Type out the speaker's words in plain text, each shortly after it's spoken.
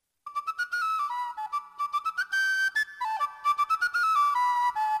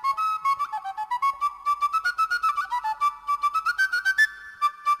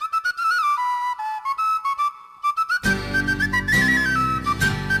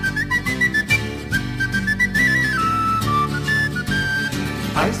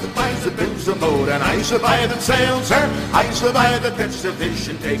I suppose that builds a boat, and I suppose that sails her. I suppose that gets the fish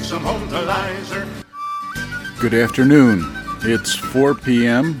and takes them home to Lizer. Good afternoon. It's 4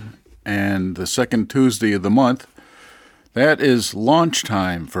 p.m. and the second Tuesday of the month. That is launch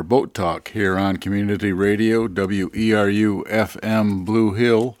time for Boat Talk here on Community Radio, WERU FM Blue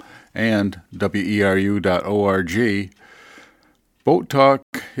Hill, and WERU.org. Boat Talk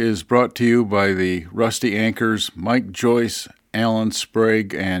is brought to you by the Rusty Anchors Mike Joyce, Alan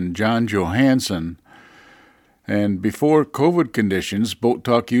Sprague, and John Johansson. And before COVID conditions, Boat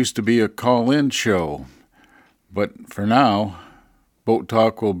Talk used to be a call-in show. But for now, Boat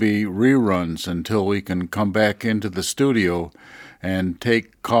Talk will be reruns until we can come back into the studio and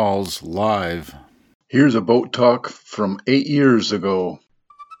take calls live. Here's a Boat Talk from 8 years ago.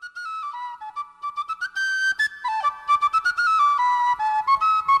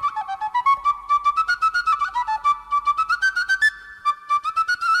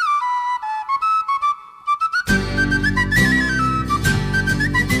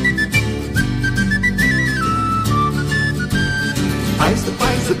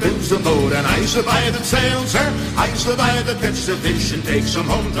 And I survive that sails her. I survive that gets the fish and takes them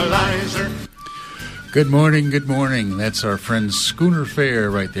home to Lizer. Good morning, good morning. That's our friend Schooner Fair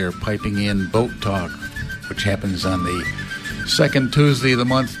right there piping in Boat Talk, which happens on the second Tuesday of the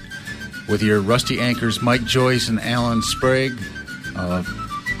month with your Rusty Anchors Mike Joyce and Alan Sprague.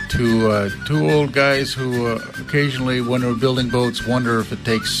 Two old guys who occasionally, when they're building boats, wonder if it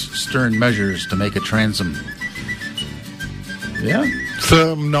takes stern measures to make a transom. Yeah.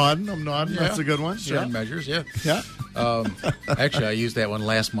 So I'm nodding. Yeah. That's a good one. Certain measures, yeah. Yeah. Actually, I used that one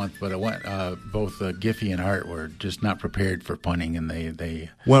last month, but both Giffy and Hart were just not prepared for punning, and they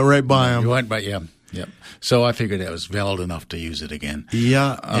went right by them. Went by, yeah. So I figured that was valid enough to use it again.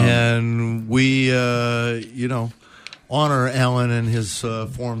 Yeah, and we, honor Alan and his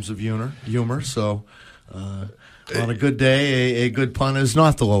forms of humor. So. On a good day, a good pun is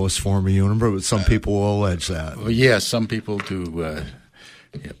not the lowest form of humor, but some people will allege that. Well, yeah, some people do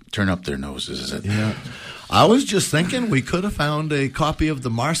turn up their noses. Yeah. I was just thinking we could have found a copy of the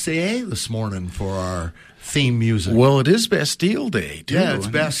Marseillaise this morning for our theme music. Well, it is Bastille Day, too. Yeah, it's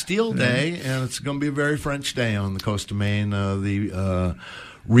Bastille Day, and it's going to be a very French day on the coast of Maine. The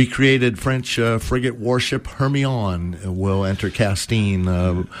recreated French frigate warship Hermione will enter Castine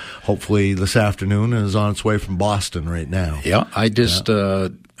hopefully this afternoon and is on its way from Boston right now. Yeah, I just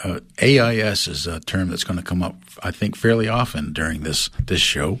AIS is a term that's going to come up, I think, fairly often during this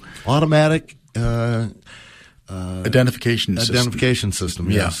show. Automatic identification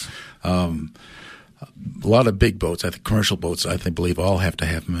system. Yes. A lot of big boats, I think commercial boats, I believe all have to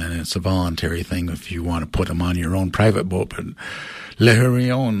have them, and it's a voluntary thing if you want to put them on your own private boat. But Le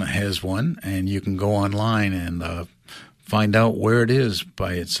Hurion has one, and you can go online and find out where it is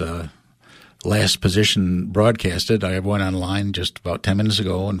by its last position broadcasted. I went online just about 10 minutes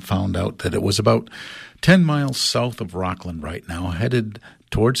ago and found out that it was about 10 miles south of Rockland right now, headed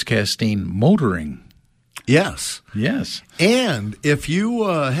towards Castine, motoring. Yes. And if you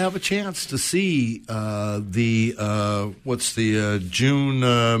have a chance to see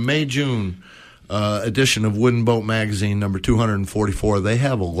May-June edition of Wooden Boat Magazine, number 244, they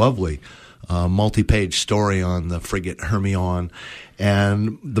have a lovely multi-page story on the frigate Hermione.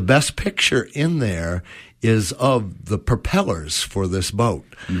 And the best picture in there is of the propellers for this boat.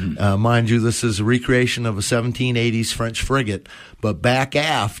 Mm-hmm. Mind you, this is a recreation of a 1780s French frigate, but back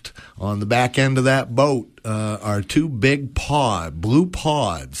aft, on the back end of that boat, are two big blue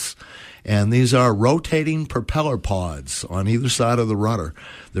pods, and these are rotating propeller pods on either side of the rudder.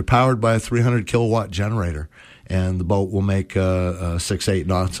 They're powered by a 300-kilowatt generator, and the boat will make 6-8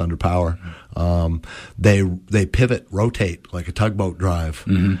 knots under power. They pivot, rotate like a tugboat drive.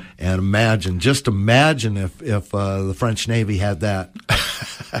 Mm-hmm. And imagine if the French Navy had that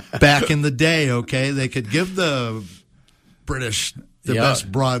back in the day, okay? They could give the British the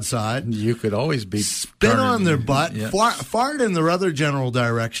best broadside. You could always be spin on their butt, fart in their other general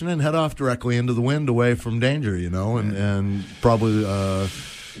direction, and head off directly into the wind away from danger, and probably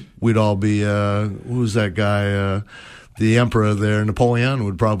we'd all be, who's that guy, the emperor there, Napoleon,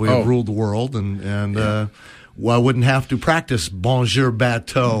 would probably have ruled the world, and I wouldn't have to practice bonjour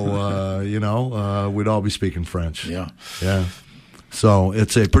bateau, we'd all be speaking French. Yeah. So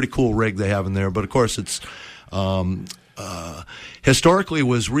it's a pretty cool rig they have in there, but of course it's historically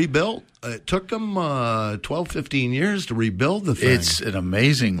was rebuilt. It took them 12, 15 years to rebuild the thing. It's an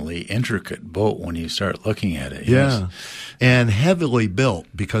amazingly intricate boat when you start looking at it. Yeah. Yes. And heavily built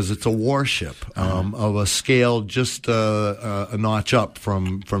because it's a warship of a scale just a notch up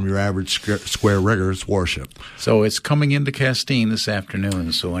from your average square rigger's warship. So it's coming into Castine this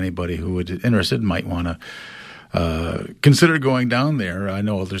afternoon, so anybody who would interested might want to consider going down there. I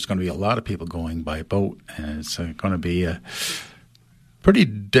know there's going to be a lot of people going by boat, and it's going to be a pretty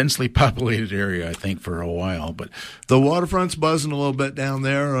densely populated area, I think, for a while. But the waterfront's buzzing a little bit down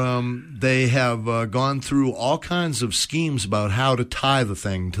there. They have gone through all kinds of schemes about how to tie the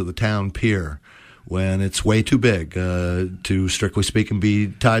thing to the town pier when it's way too big to, strictly speaking, be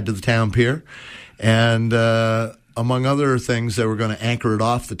tied to the town pier. And among other things, they were going to anchor it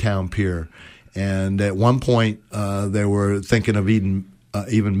off the town pier. And at one point, they were thinking of even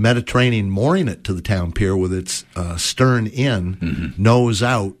Mediterranean mooring it to the town pier with its stern in, nose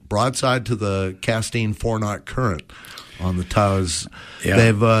out, broadside to the Castine 4-knot current on the tows. Yeah.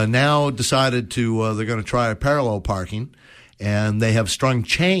 They've now decided to they're going to try a parallel parking, and they have strung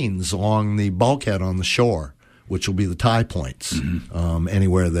chains along the bulkhead on the shore, which will be the tie points.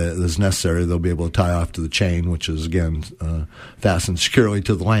 Anywhere that is necessary, they'll be able to tie off to the chain, which is, again, fastened securely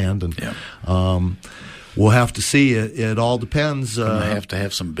to the land. And we'll have to see. It all depends. They have to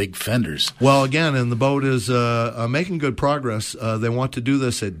have some big fenders. Well, again, and the boat is making good progress. They want to do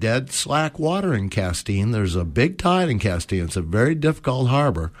this at dead slack water in Castine. There's a big tide in Castine. It's a very difficult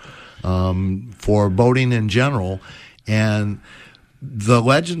harbor for boating in general. And the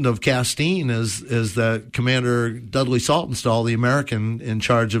legend of Castine is that Commander Dudley Saltonstall, the American in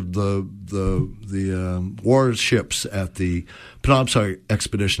charge of the warships at the Penobscot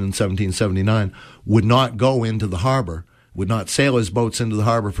expedition in 1779, would not go into the harbor, would not sail his boats into the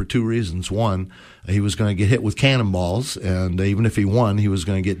harbor for two reasons. One, he was going to get hit with cannonballs, and even if he won, he was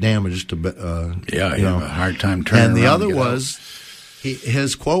going to get damaged. He have a hard time turning. And the other was,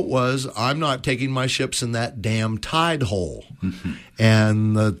 his quote was, "I'm not taking my ships in that damn tide hole."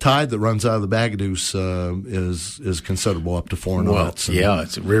 And the tide that runs out of the Bagaduce is considerable, up to 4 knots. Yeah,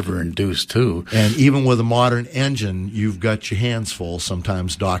 it's river induced too. And even with a modern engine, you've got your hands full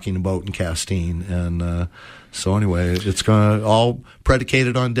sometimes docking a boat in Castine. And so anyway, it's going to all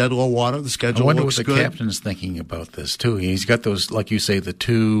predicated on dead low water. The schedule looks good. I wonder what the captain's thinking about this too. He's got those, like you say, the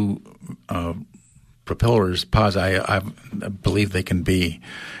two propellers. I believe they can be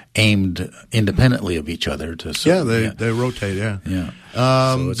aimed independently of each other. They rotate.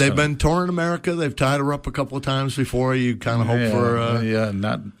 So they've been touring America. They've tied her up a couple of times before. You kind of hope for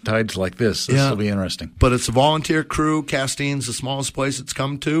not tides like this. This will be interesting. But it's a volunteer crew. Castine's the smallest place it's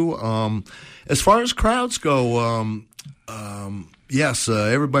come to. As far as crowds go, yes,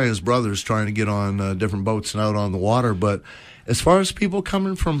 everybody and his brothers trying to get on different boats and out on the water. But as far as people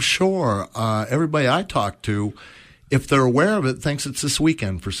coming from shore, everybody I talk to, if they're aware of it, thinks it's this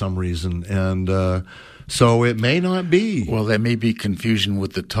weekend for some reason. And so it may not be. Well, there may be confusion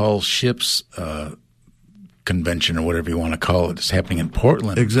with the tall ships convention or whatever you want to call it. It's happening in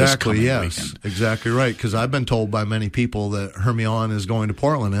Portland. Exactly, yes. Weekend. Exactly right. Because I've been told by many people that Hermione is going to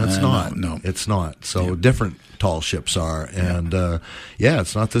Portland, and it's not. No. It's not. So different tall ships are. And,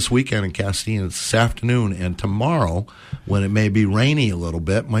 it's not this weekend in Castine. It's this afternoon. And tomorrow, when it may be rainy a little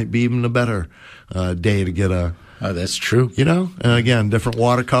bit, might be even a better day to get a... that's true. And again, different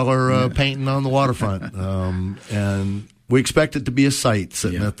watercolor painting on the waterfront. And we expect it to be a sight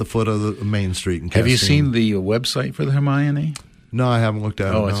sitting at the foot of the Main Street in Castine. Have you seen the website for the Hermione? No, I haven't looked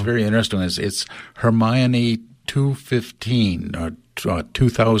at it. Oh, it's very interesting. It's Hermione 215 or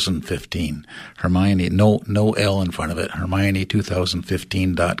 2015. Hermione, no L in front of it.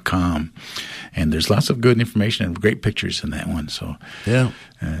 Hermione2015.com. And there's lots of good information and great pictures in that one. So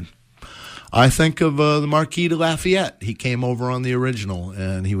I think of the Marquis de Lafayette. He came over on the original,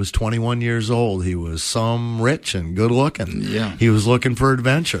 and he was 21 years old. He was some rich and good looking. Yeah. He was looking for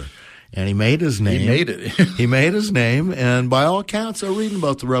adventure, and he made his name. He made it. He made his name, and by all accounts, I'm reading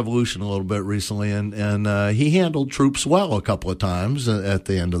about the Revolution a little bit recently, and he handled troops well a couple of times at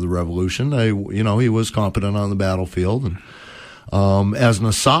the end of the Revolution. He was competent on the battlefield. And as an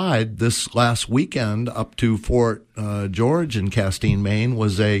aside, this last weekend up to Fort George in Castine, Maine,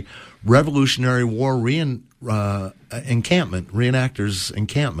 was a Revolutionary War reenactors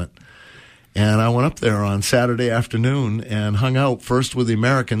encampment. And I went up there on Saturday afternoon and hung out first with the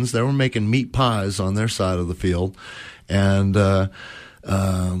Americans. They were making meat pies on their side of the field. And they're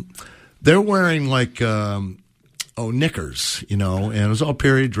wearing like knickers, and it was all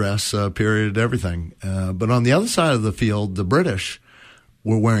period dress, period everything. But on the other side of the field, the British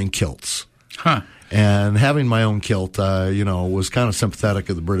were wearing kilts. Huh. And having my own kilt, was kind of sympathetic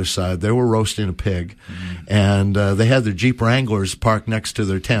of the British side. They were roasting a pig, and they had their Jeep Wranglers parked next to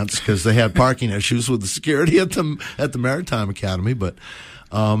their tents because they had parking issues with the security at the Maritime Academy. But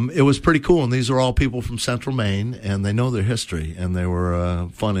it was pretty cool, and these are all people from Central Maine, and they know their history, and they were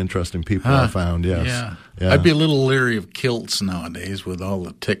fun, interesting people. I found. Yes, yeah. I'd be a little leery of kilts nowadays with all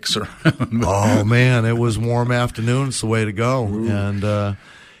the ticks around. Oh man, it was warm afternoon. It's the way to go. Ooh. And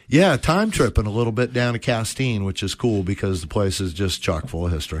time tripping a little bit down to Castine, which is cool because the place is just chock full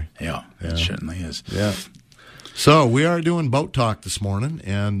of history. Yeah, it certainly is. Yeah. So we are doing Boat Talk this morning,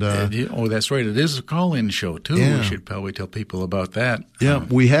 and that's right. It is a call-in show too. Yeah. We should probably tell people about that. Yeah,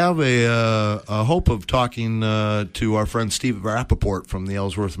 we have a hope of talking to our friend Steve Rappaport from the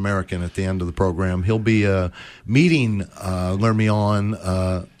Ellsworth American at the end of the program. He'll be meeting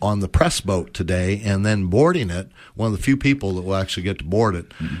Lermion on the press boat today, and then boarding it. One of the few people that will actually get to board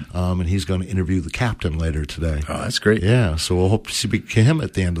it, and he's going to interview the captain later today. Oh, that's great. Yeah, so we'll hope to speak to him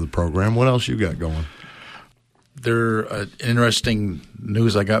at the end of the program. What else you got going? There interesting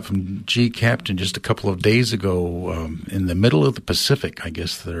news I got from G Captain just a couple of days ago. In the middle of the Pacific, I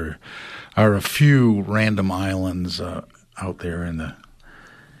guess there are a few random islands out there in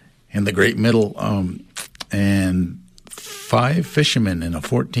the Great Middle, and 5 fishermen in a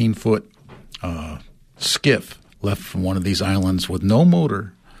 14-foot skiff left from one of these islands with no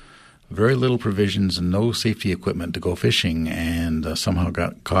motor, very little provisions, and no safety equipment to go fishing, and somehow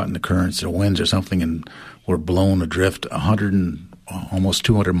got caught in the currents or winds or something and were blown adrift 100 and almost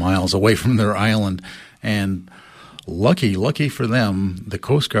 200 miles away from their island. And lucky for them, the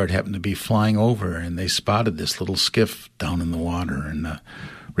Coast Guard happened to be flying over, and they spotted this little skiff down in the water and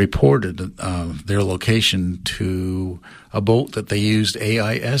reported their location to a boat that they used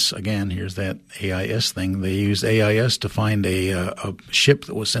AIS. Again, here's that AIS thing. They used AIS to find a ship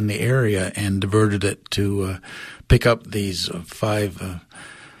that was in the area and diverted it to pick up these 5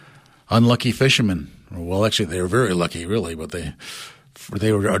 unlucky fishermen. Well, actually, they were very lucky, really, but they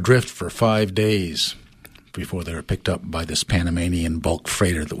were adrift for 5 days before they were picked up by this Panamanian bulk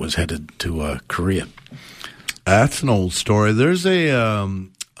freighter that was headed to Korea. That's an old story. There's a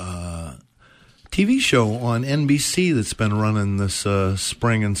TV show on NBC that's been running this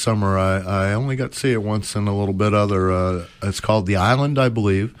spring and summer. I only got to see it once and a little bit other. It's called The Island, I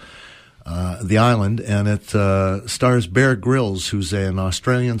believe. The Island, and it stars Bear Grylls, who's an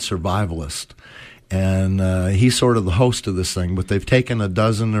Australian survivalist. And he's sort of the host of this thing, but they've taken a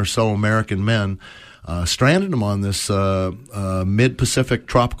dozen or so American men, stranded them on this mid-Pacific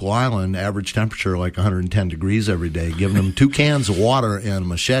tropical island, average temperature like 110 degrees every day, given them 2 cans of water and a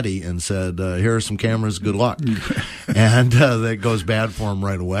machete and said, here are some cameras, good luck. And that goes bad for them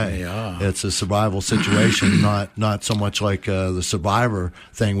right away. Yeah. It's a survival situation, not so much like the Survivor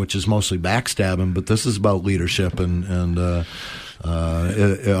thing, which is mostly backstabbing, but this is about leadership and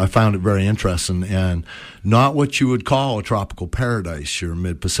I found it very interesting, and not what you would call a tropical paradise, your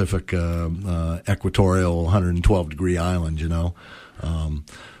mid-Pacific equatorial 112-degree island,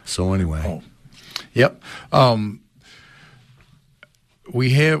 So anyway. Oh. Yep.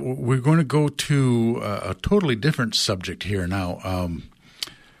 We're going to go to a totally different subject here now.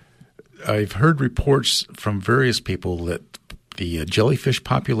 I've heard reports from various people that the jellyfish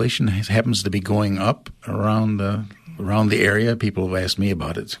population happens to be going up around the area. People have asked me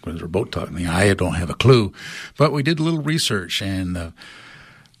about it because we're boat talking. I don't have a clue. But we did a little research and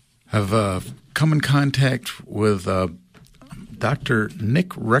have come in contact with Dr.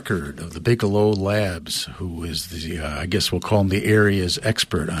 Nick Record of the Bigelow Labs, who is I guess we'll call him the area's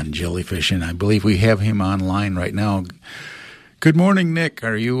expert on jellyfish, and I believe we have him online right now. Good morning, Nick.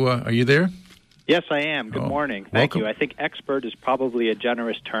 Are you there? Yes, I am. Good morning. Thank you. I think expert is probably a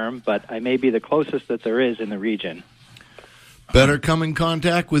generous term, but I may be the closest that there is in the region. Better come in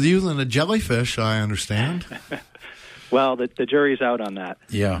contact with you than a jellyfish, I understand. Well, the jury's out on that.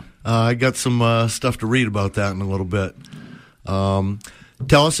 Yeah. I got some stuff to read about that in a little bit.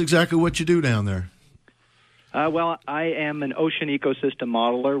 Tell us exactly what you do down there. Well, I am an ocean ecosystem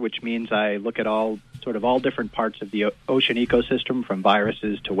modeler, which means I look at all different parts of the ocean ecosystem, from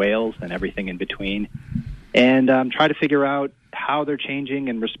viruses to whales and everything in between, and try to figure out how they're changing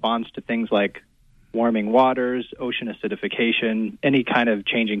in response to things like warming waters, ocean acidification, any kind of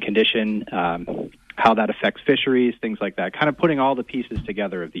changing condition, how that affects fisheries, things like that, kind of putting all the pieces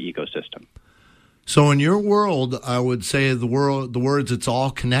together of the ecosystem. So in your world, I would say the words "it's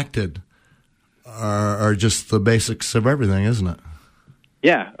all connected" are just the basics of everything, isn't it?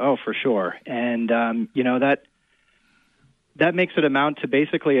 Yeah, for sure. And, that makes it amount to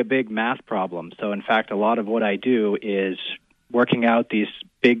basically a big math problem. So, in fact, a lot of what I do is working out these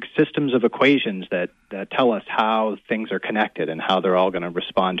big systems of equations that tell us how things are connected and how they're all going to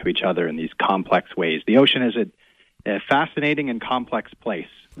respond to each other in these complex ways. The ocean is a fascinating and complex place.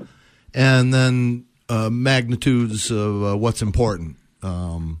 And then magnitudes of what's important.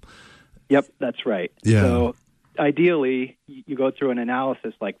 Yep, that's right. Yeah. So ideally, you go through an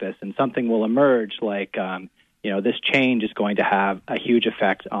analysis like this, and something will emerge like, this change is going to have a huge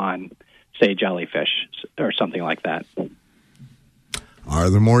effect on, say, jellyfish or something like that. Are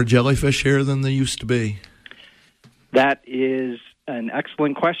there more jellyfish here than there used to be? That is an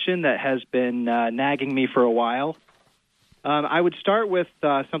excellent question that has been nagging me for a while. I would start with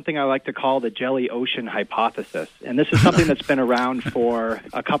something I like to call the jelly ocean hypothesis. And this is something that's been around for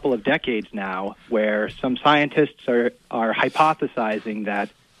a couple of decades now, where some scientists are hypothesizing that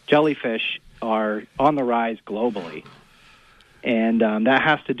jellyfish are on the rise globally. And that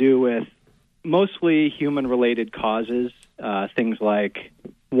has to do with mostly human-related causes, things like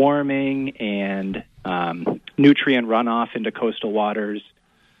warming and nutrient runoff into coastal waters,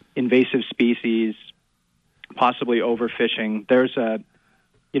 invasive species, possibly overfishing. There's a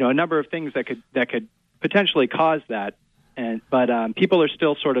number of things that could potentially cause that, but people are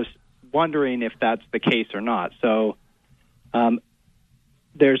still sort of wondering if that's the case or not. So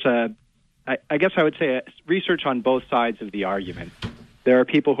there's I guess I would say research on both sides of the argument. There are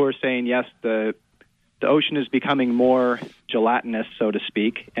people who are saying yes, the ocean is becoming more gelatinous, so to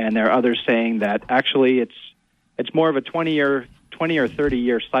speak, and there are others saying that actually it's more of a 20 or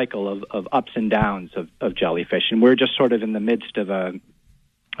 30-year cycle of ups and downs of jellyfish, and we're just sort of in the midst of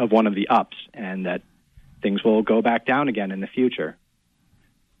one of the ups, and that things will go back down again in the future.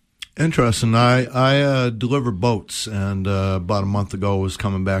 Interesting. I deliver boats, and about a month ago was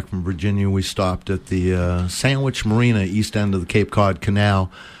coming back from Virginia. We stopped at the Sandwich Marina, east end of the Cape Cod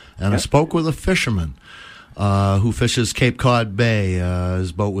Canal, and I spoke with a fisherman who fishes Cape Cod Bay.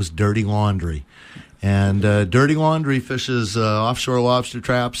 His boat was Dirty Laundry. And Dirty Laundry fishes offshore lobster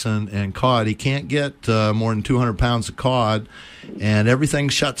traps and cod. He can't get more than 200 pounds of cod, and everything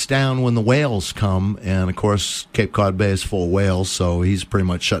shuts down when the whales come. And, of course, Cape Cod Bay is full of whales, so he's pretty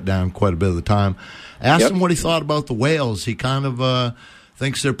much shut down quite a bit of the time. Asked him what he thought about the whales. He kind of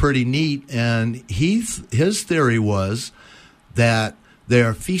thinks they're pretty neat, and his theory was that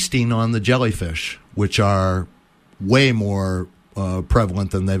they're feasting on the jellyfish, which are way more prevalent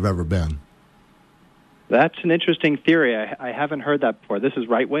than they've ever been. That's an interesting theory. I haven't heard that before. This is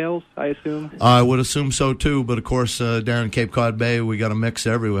right whales, I assume? I would assume so, too. But, of course, down in Cape Cod Bay, we got a mix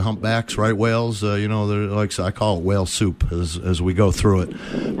everywhere. Humpbacks, right whales. They're like I call it whale soup as we go through it.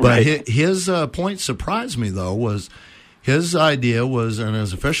 But right. his point surprised me, though, was his idea was, and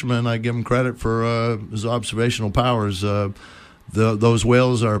as a fisherman, I give him credit for his observational powers, those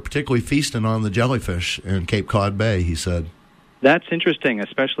whales are particularly feasting on the jellyfish in Cape Cod Bay, he said. That's interesting,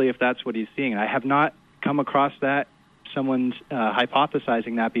 especially if that's what he's seeing. I have not come across someone's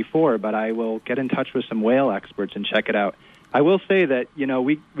hypothesizing that before, but I will get in touch with some whale experts and check it out. I will say that,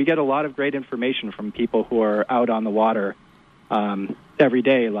 we get a lot of great information from people who are out on the water every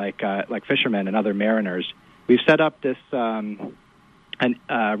day, like fishermen and other mariners. We've set up this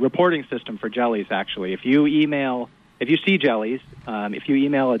reporting system for jellies, actually. If you see jellies, if you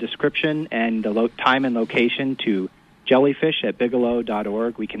email a description and the time and location to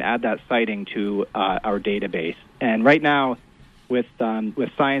jellyfish@bigelow.org, we can add that sighting to our database. And right now, with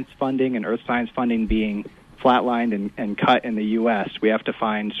science funding and earth science funding being flatlined and cut in the U.S., we have to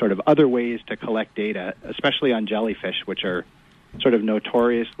find sort of other ways to collect data, especially on jellyfish, which are sort of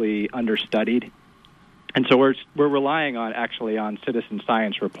notoriously understudied. And so we're relying on citizen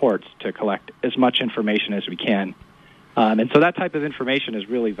science reports to collect as much information as we can. And so that type of information is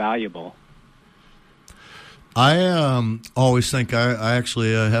really valuable. I always think I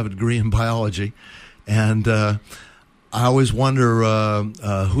actually have a degree in biology, and I always wonder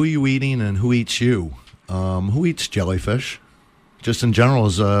who you eating and who eats you. Who eats jellyfish? Just in general,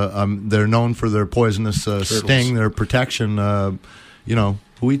 they're known for their poisonous sting, their protection.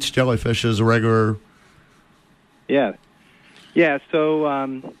 Who eats jellyfish as a regular? Yeah.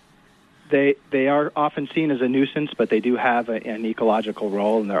 So they are often seen as a nuisance, but they do have an ecological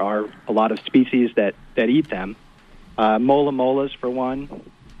role, and there are a lot of species that eat them. Mola molas, for one.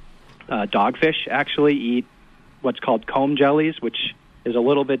 Dogfish actually eat what's called comb jellies, which is a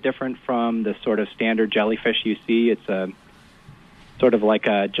little bit different from the sort of standard jellyfish you see. It's a sort of like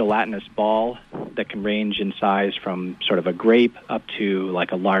a gelatinous ball that can range in size from sort of a grape up to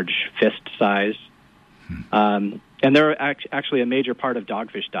like a large fist size. And they're actually a major part of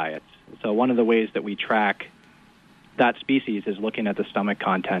dogfish diets. So one of the ways that we track that species is looking at the stomach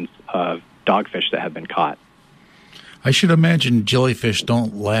contents of dogfish that have been caught. I should imagine jellyfish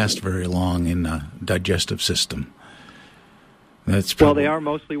don't last very long in the digestive system. Well, they are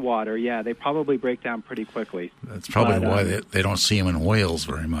mostly water. Yeah, they probably break down pretty quickly. That's probably why they don't see them in whales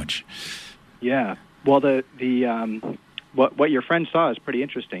very much. Yeah. Well, what your friend saw is pretty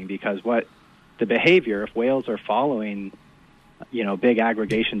interesting, because what the behavior, if whales are following, big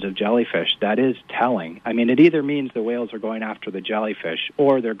aggregations of jellyfish, that is telling. I mean, it either means the whales are going after the jellyfish,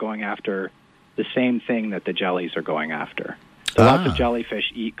 or they're going after the same thing that the jellies are going after. So lots of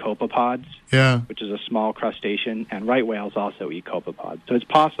jellyfish eat copepods, which is a small crustacean, and right whales also eat copepods. So it's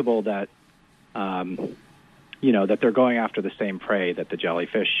possible that, that they're going after the same prey that the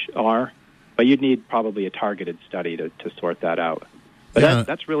jellyfish are, but you'd need probably a targeted study to sort that out. But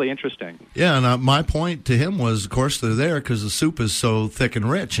that's really interesting. Yeah, and my point to him was, of course, they're there because the soup is so thick and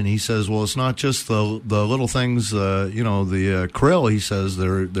rich. And he says, well, it's not just the little things, the krill. He says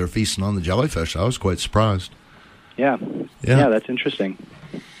they're feasting on the jellyfish. I was quite surprised. Yeah, that's interesting.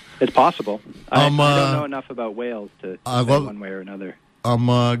 It's possible. I don't know enough about whales to say one way or another.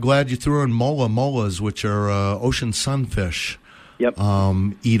 I'm glad you threw in molas, which are ocean sunfish. Yep.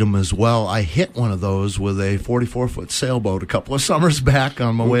 Eat them as well. I hit one of those with a 44-foot sailboat a couple of summers back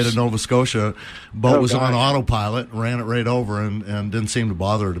on my way to Nova Scotia. Boat was on autopilot, ran it right over, and didn't seem to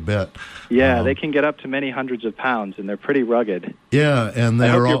bother it a bit. Yeah, they can get up to many hundreds of pounds, and they're pretty rugged. Yeah, and I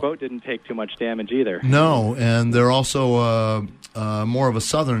hope your boat didn't take too much damage either. No, and they're also more of a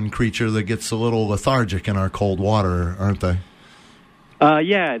southern creature that gets a little lethargic in our cold water, aren't they?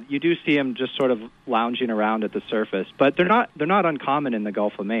 Yeah, you do see them just sort of lounging around at the surface, but they're not uncommon in the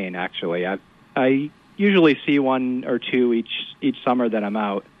Gulf of Maine. Actually, I usually see one or two each summer that I'm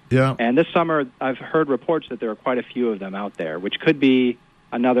out. Yeah. And this summer, I've heard reports that there are quite a few of them out there, which could be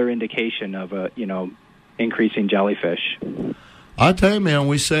another indication of increasing jellyfish. I tell you, man,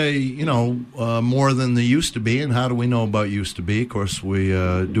 we say, more than they used to be, and how do we know about used to be? Of course, we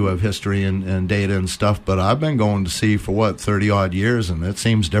do have history and data and stuff, but I've been going to sea for, 30-odd years, and it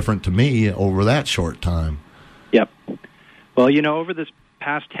seems different to me over that short time. Yep. Well, over this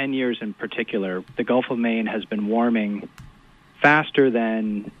past 10 years in particular, the Gulf of Maine has been warming faster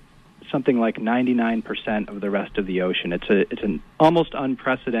than something like 99% of the rest of the ocean. It's an almost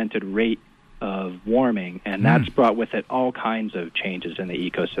unprecedented rate of warming, and that's brought with it all kinds of changes in the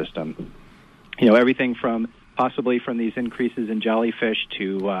ecosystem. Everything from these increases in jellyfish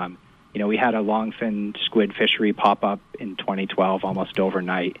to, we had a longfin squid fishery pop up in 2012 almost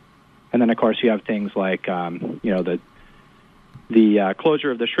overnight. And then, of course, you have things like, the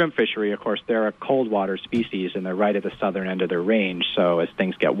closure of the shrimp fishery. Of course, they're a cold water species, and they're right at the southern end of their range. So as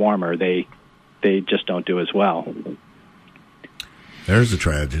things get warmer, they just don't do as well. There's a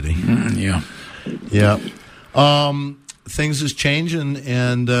tragedy. Yeah. Yeah. Things is changing,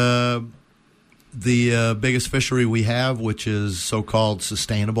 and the biggest fishery we have, which is so-called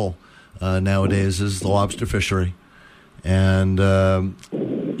sustainable nowadays, is the lobster fishery. And,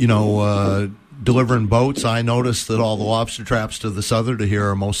 delivering boats, I noticed that all the lobster traps to the southern to here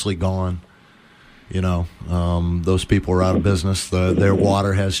are mostly gone. Those people are out of business. Their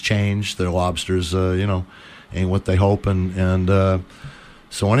water has changed. Their lobsters, ain't what they hope.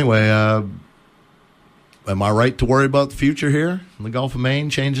 So anyway, am I right to worry about the future here in the Gulf of Maine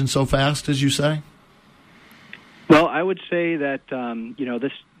changing so fast, as you say? Well, I would say that,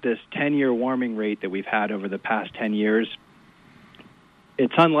 this 10-year warming rate that we've had over the past 10 years,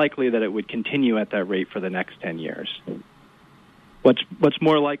 it's unlikely that it would continue at that rate for the next 10 years. What's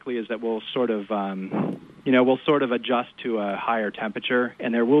more likely is that we'll sort of adjust to a higher temperature,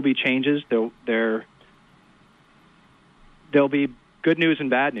 and there will be changes. There'll be good news and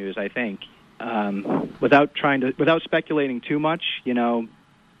bad news, I think. Without speculating too much,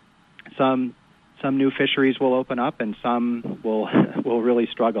 some new fisheries will open up and some will really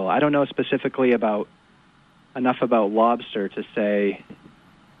struggle. I don't know specifically enough about lobster to say,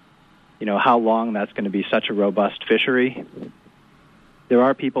 how long that's going to be such a robust fishery. There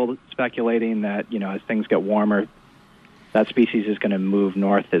are people speculating that, as things get warmer, that species is going to move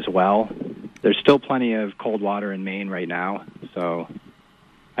north as well. There's still plenty of cold water in Maine right now, so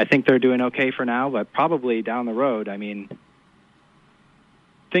I think they're doing okay for now, but probably down the road,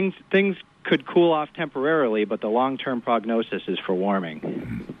 things could cool off temporarily, but the long-term prognosis is for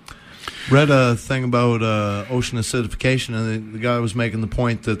warming. Read a thing about ocean acidification, and the guy was making the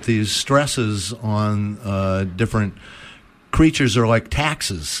point that these stresses on different creatures are like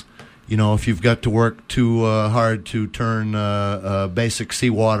taxes. If you've got to work too hard to turn basic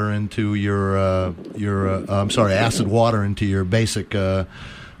seawater into acid water into your basic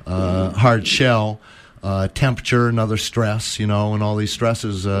hard shell, temperature, another stress, and all these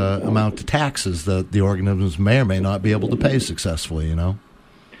stresses amount to taxes that the organisms may or may not be able to pay successfully,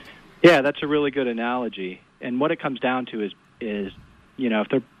 Yeah, that's a really good analogy. And what it comes down to is it's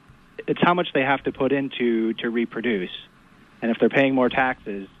how much they have to put into to reproduce. And if they're paying more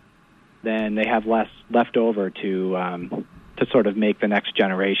taxes, then they have less left over to sort of make the next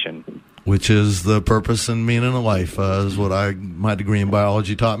generation. Which is the purpose and meaning of life, is what my degree in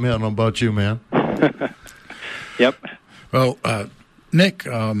biology taught me. I don't know about you, man. Yep. Well, Nick,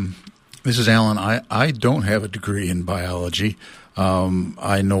 this is Alan. I don't have a degree in biology.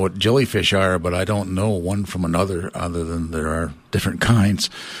 I know what jellyfish are, but I don't know one from another, other than there are different kinds.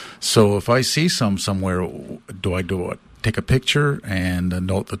 So if I see some somewhere, do I do it? Take a picture and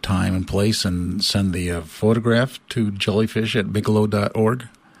note the time and place and send the photograph to jellyfish@bigelow.org?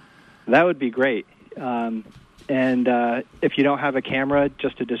 That would be great. And if you don't have a camera,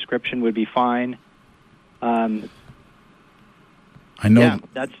 just a description would be fine. I know.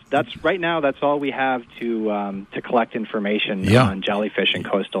 Yeah, that's right now. That's all we have to collect information on jellyfish in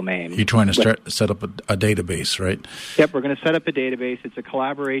coastal Maine. You're trying to set up a database, right? Yep, we're going to set up a database. It's a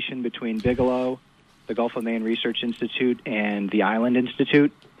collaboration between Bigelow, the Gulf of Maine Research Institute, and the Island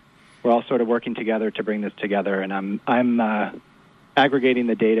Institute. We're all sort of working together to bring this together, and I'm aggregating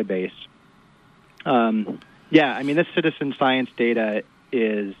the database. This citizen science data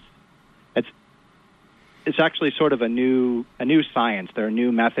it's actually sort of a new science. There are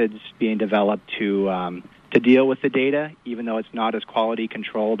new methods being developed to deal with the data, even though it's not as quality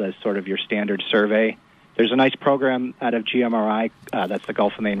controlled as sort of your standard survey. There's a nice program out of GMRI, that's the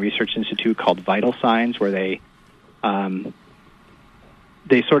Gulf of Maine Research Institute, called Vital Signs, where they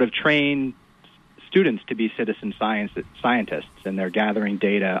sort of train students to be citizen scientists, and they're gathering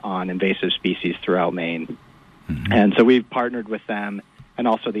data on invasive species throughout Maine. Mm-hmm. And so we've partnered with them and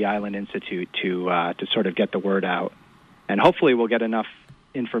also the Island Institute to sort of get the word out. And hopefully we'll get enough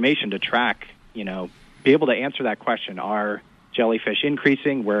information to track, be able to answer that question. Are jellyfish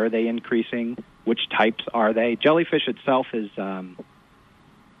increasing? Where are they increasing? Which types are they? Jellyfish itself is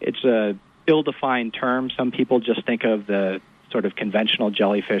it's a ill-defined term. Some people just think of the sort of conventional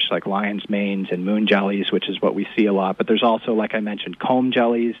jellyfish like lion's manes and moon jellies, which is what we see a lot. But there's also, like I mentioned, comb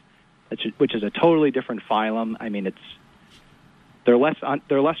jellies, which is a totally different phylum. I mean, they're less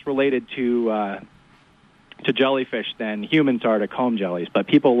related to jellyfish than humans are to comb jellies, but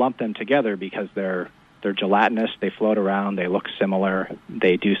people lump them together because they're gelatinous, they float around, they look similar,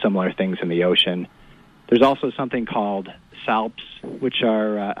 they do similar things in the ocean. There's also something called salps, which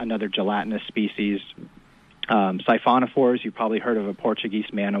are another gelatinous species. Siphonophores, you've probably heard of a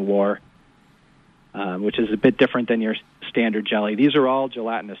Portuguese man-o'-war, which is a bit different than your standard jelly. These are all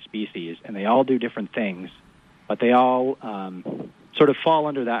gelatinous species, and they all do different things, but they all sort of fall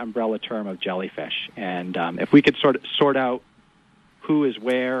under that umbrella term of jellyfish. And if we could sort out who is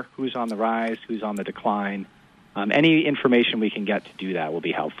where, who's on the rise, who's on the decline, any information we can get to do that will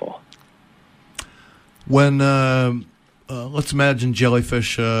be helpful. When let's imagine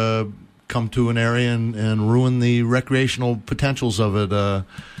jellyfish come to an area and ruin the recreational potentials of it.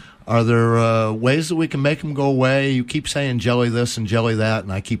 Are there ways that we can make them go away? You keep saying jelly this and jelly that,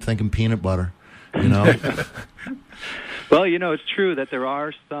 and I keep thinking peanut butter. Well, it's true that there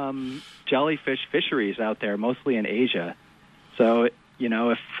are some jellyfish fisheries out there, mostly in Asia. So,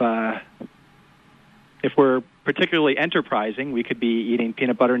 if we're particularly enterprising, we could be eating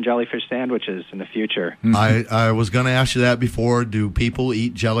peanut butter and jellyfish sandwiches in the future. I was going to ask you that before. Do people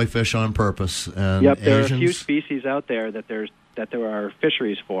eat jellyfish on purpose? And yep, there Asians? are a few species out there that there are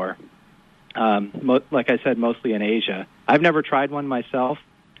fisheries for. Like I said, mostly in Asia. I've never tried one myself,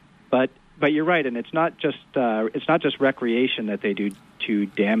 but you're right, and it's not just recreation that they do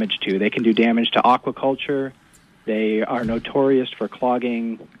damage to. They can do damage to aquaculture. They are notorious for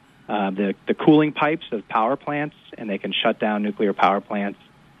clogging the cooling pipes of power plants, and they can shut down nuclear power plants.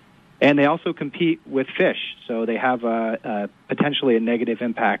 And they also compete with fish, so they have potentially a negative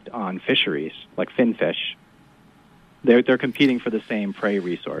impact on fisheries, like finfish. They're competing for the same prey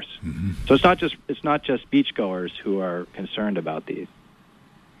resource. Mm-hmm. So it's not just beachgoers who are concerned about these.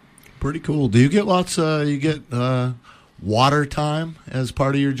 Pretty cool. Do you get water time as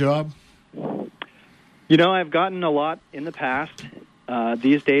part of your job? I've gotten a lot in the past.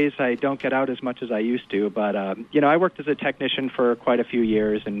 These days, I don't get out as much as I used to, but, I worked as a technician for quite a few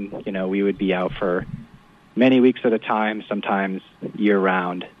years, and, we would be out for many weeks at a time, sometimes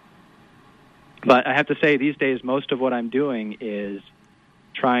year-round. But I have to say, these days, most of what I'm doing is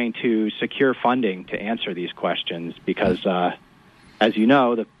trying to secure funding to answer these questions because, as you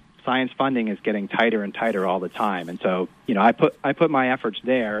know, the science funding is getting tighter and tighter all the time. And so, I put my efforts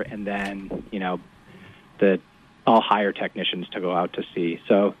there, and then, that I'll hire technicians to go out to see.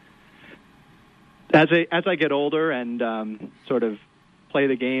 So as I get older and sort of play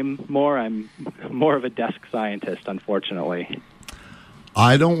the game more, I'm more of a desk scientist, unfortunately.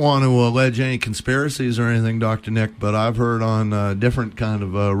 I don't want to allege any conspiracies or anything, Dr. Nick, but I've heard on different kind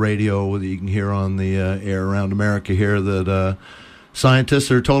of radio that you can hear on the air around America here that scientists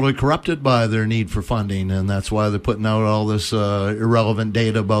are totally corrupted by their need for funding, and that's why they're putting out all this irrelevant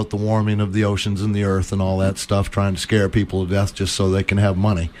data about the warming of the oceans and the earth and all that stuff, trying to scare people to death just so they can have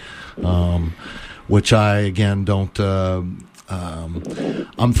money, which I, again, don't...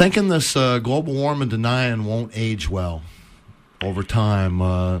 I'm thinking this global warming denying won't age well over time.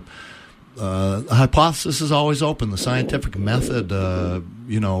 The hypothesis is always open. The scientific method,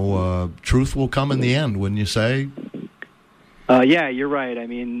 truth will come in the end, wouldn't you say? Yeah, you're right. I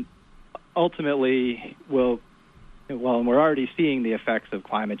mean, ultimately, we're already seeing the effects of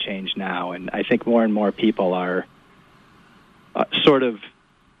climate change now, and I think more and more people are sort of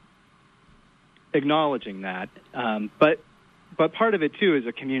acknowledging that. But part of it, too, is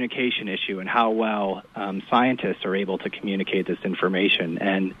a communication issue and how well scientists are able to communicate this information.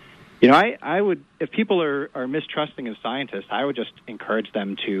 And, I would, if people are mistrusting of scientists, I would just encourage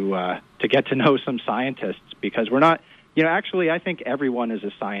them to get to know some scientists, because we're not, actually, I think everyone is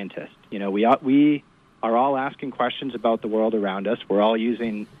a scientist. We are all asking questions about the world around us. We're all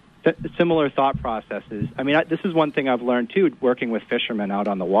using similar thought processes. I mean, this is one thing I've learned, too, working with fishermen out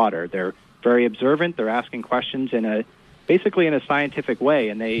on the water. They're very observant. They're asking questions basically in a scientific way,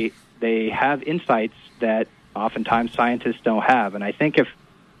 and they have insights that oftentimes scientists don't have. And I think if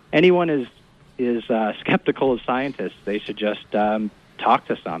anyone is skeptical of scientists, they should just talk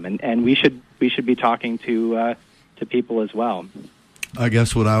to some, and we should be talking to people as well. I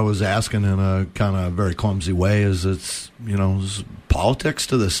guess what I was asking in a kind of very clumsy way is there's politics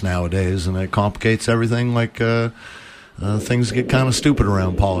to this nowadays, and it complicates everything. Like things get kind of stupid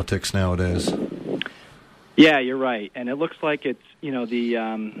around politics nowadays. Yeah, you're right, and it looks like it's the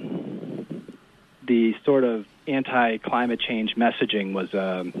sort of anti-climate change messaging was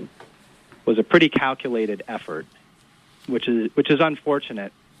a pretty calculated effort, which is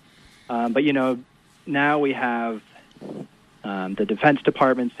unfortunate. But now we have the Defense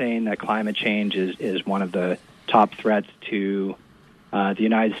Department saying that climate change is one of the top threats to the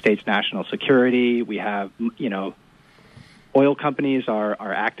United States national security. We have oil companies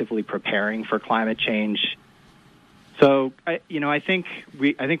are actively preparing for climate change. So I think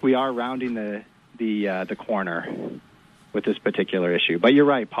we are rounding the corner with this particular issue. But you're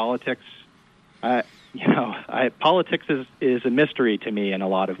right, politics. Politics is a mystery to me in a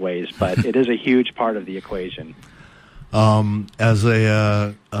lot of ways, but it is a huge part of the equation. As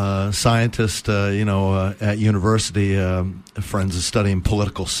a scientist, at university, friends are studying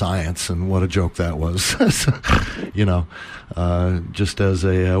political science, and what a joke that was. Just as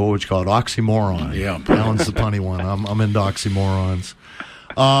a, what would you call it, oxymoron. Yeah. Alan's the punny one. I'm into oxymorons.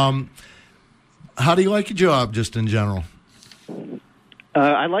 How do you like your job, just in general?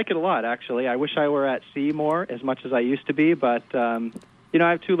 I like it a lot, actually. I wish I were at sea more, as much as I used to be, but... I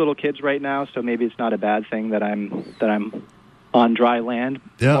have 2 little kids right now, so maybe it's not a bad thing that I'm on dry land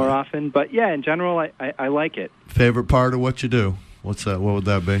more often. But yeah, in general, I like it. Favorite part of what you do? What's that? What would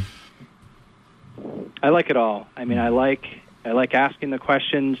that be? I like it all. I mean, I like asking the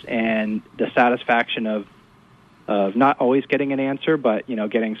questions and the satisfaction of not always getting an answer, but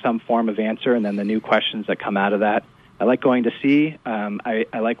getting some form of answer, and then the new questions that come out of that. I like going to sea.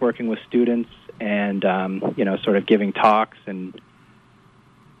 I like working with students and sort of giving talks and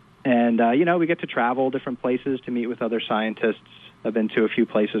we get to travel different places to meet with other scientists. I've been to a few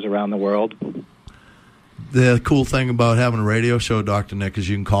places around the world. The cool thing about having a radio show, Dr. Nick, is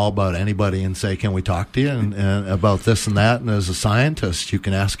you can call about anybody and say, can we talk to you and about this and that? And as a scientist, you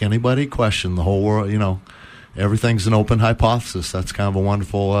can ask anybody a question. The whole world, everything's an open hypothesis. That's kind of a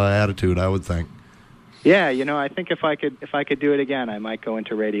wonderful attitude, I would think. Yeah, I think if I could do it again, I might go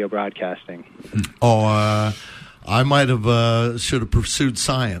into radio broadcasting. I might have should have pursued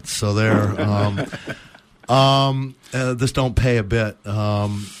science. So there. This don't pay a bit.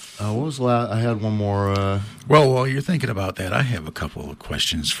 What was the last? I had one more. Well, while you're thinking about that, I have a couple of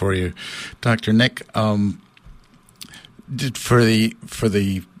questions for you, Dr. Nick. For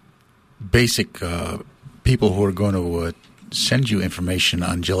the basic people who are going to send you information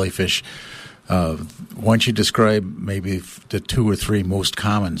on jellyfish, why don't you describe maybe the 2 or 3 most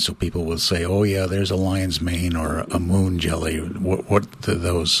common, so people will say, "Oh yeah, there's a lion's mane or a moon jelly." What do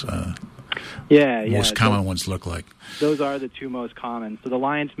those most common ones look like? Those are the 2 most common. So the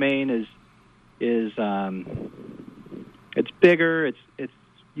lion's mane is it's bigger. It's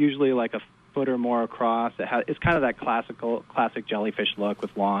usually like foot or more across. It's kind of that classic jellyfish look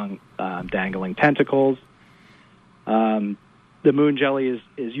with long, dangling tentacles. The moon jelly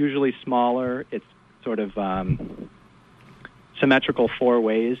is usually smaller. It's sort of symmetrical 4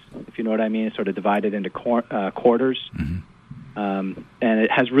 ways, if you know what I mean. It's sort of divided into quarters. Mm-hmm. And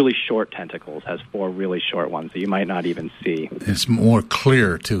it has really short tentacles, has 4 really short ones that you might not even see. It's more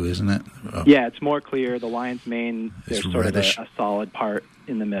clear, too, isn't it? Yeah, it's more clear. The lion's mane, there's sort reddish. of a solid part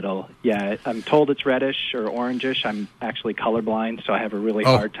in the middle. Yeah, I'm told it's reddish or orangish. I'm actually colorblind, so I have a really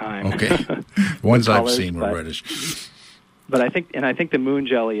hard time. Okay. Ones I've colors, seen were reddish. But I think the moon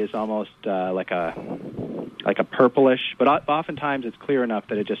jelly is almost like a purplish, but oftentimes it's clear enough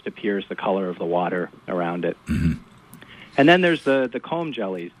that it just appears the color of the water around it. Mm-hmm. And then there's the comb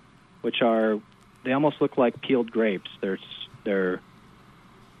jellies, which they almost look like peeled grapes. They're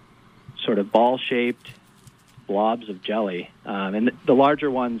sort of ball-shaped blobs of jelly, and the larger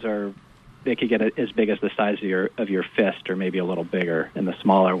ones they could get as big as the size of your fist, or maybe a little bigger, and the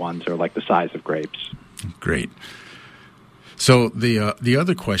smaller ones are like the size of grapes. Great. So the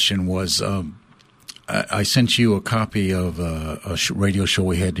other question was, I sent you a copy of a radio show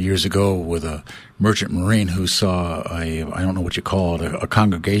we had years ago with a merchant marine who saw I don't know what you call it, a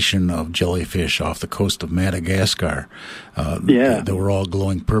congregation of jellyfish off the coast of Madagascar. They were all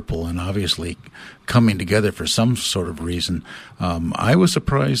glowing purple and obviously coming together for some sort of reason. I was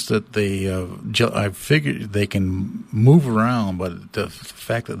surprised that I figured they can move around, but the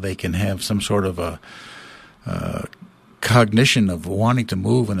fact that they can have some sort of a cognition of wanting to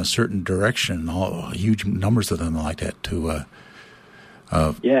move in a certain direction, huge numbers of them like that to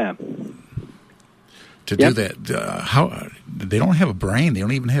do that. How they don't have a brain? They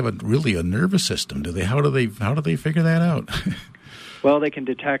don't even have a nervous system, do they? How do they figure that out? Well, they can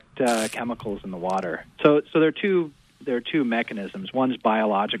detect chemicals in the water. So there are two mechanisms. One's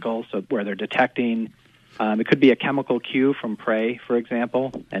biological, so where they're detecting. It could be a chemical cue from prey, for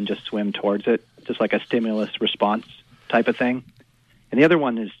example, and just swim towards it, just like a stimulus response type of thing. And the other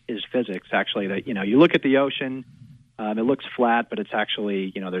one is physics, actually, that, you look at the ocean, it looks flat, but it's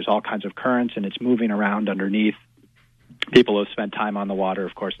actually, there's all kinds of currents and it's moving around underneath. People who have spent time on the water,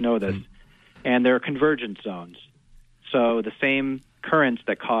 of course, know this. And there are convergence zones. So the same currents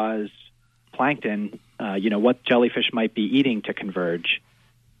that cause plankton, what jellyfish might be eating to converge,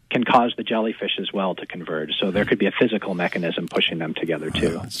 can cause the jellyfish as well to converge. So there could be a physical mechanism pushing them together,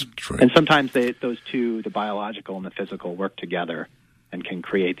 too. That's true. And sometimes those two, the biological and the physical, work together and can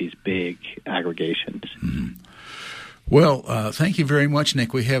create these big aggregations. Mm-hmm. Well, thank you very much,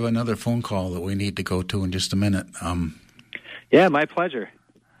 Nick. We have another phone call that we need to go to in just a minute. Yeah, my pleasure.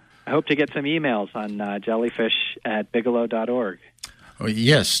 I hope to get some emails on jellyfish@bigelow.org. Oh,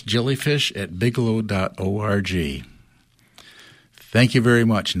 yes, jellyfish@bigelow.org. Thank you very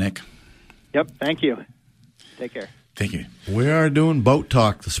much, Nick. Yep, thank you. Take care. Thank you. We are doing boat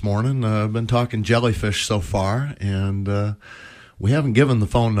talk this morning. I've been talking jellyfish so far, and we haven't given the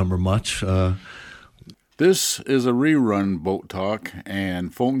phone number much. This is a rerun boat talk,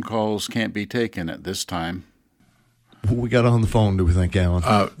 and phone calls can't be taken at this time. Who we got on the phone, do we think,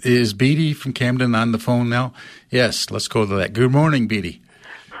 Alan? Is Beatty from Camden on the phone now? Yes, let's go to that. Good morning, Beatty.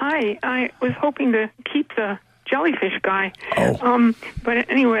 Hi, I was hoping to keep the jellyfish guy. Oh. But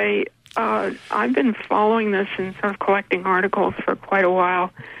anyway, I've been following this and sort of collecting articles for quite a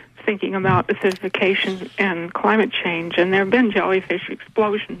while, thinking about acidification and climate change. And there have been jellyfish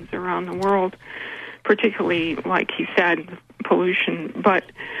explosions around the world, particularly, like he said, pollution. But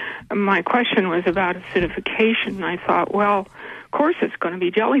my question was about acidification. I thought, well, of course it's going to be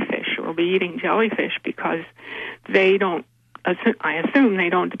jellyfish. We'll be eating jellyfish because I assume they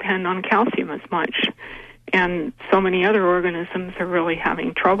don't depend on calcium as much. And so many other organisms are really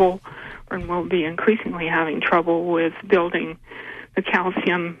having trouble, and will be increasingly having trouble with building the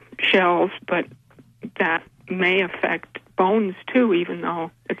calcium shells, but that may affect bones too, even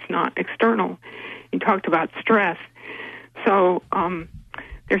though it's not external. You talked about stress. So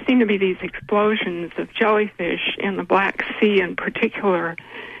there seem to be these explosions of jellyfish, and the Black Sea in particular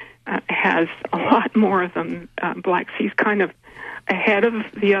has a lot more of them. Black Sea's kind of ahead of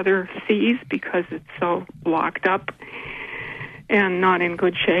the other seas because it's so locked up and not in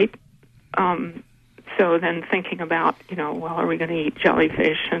good shape. So then thinking about, are we going to eat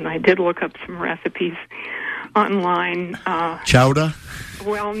jellyfish? And I did look up some recipes online. Chowder?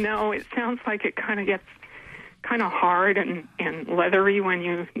 Well, no, it sounds like it kind of gets kind of hard and leathery when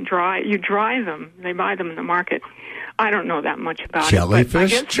you dry them. They buy them in the market. I don't know that much about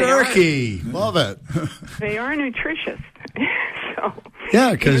jellyfish jerky. Love it. They are nutritious. So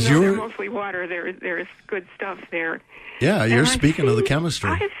yeah, because they're mostly water. There's good stuff there. Yeah, you're speaking of the chemistry.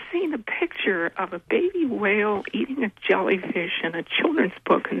 I've seen the pictures picture of a baby whale eating a jellyfish in a children's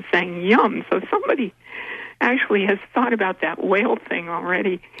book and saying, yum. So somebody actually has thought about that whale thing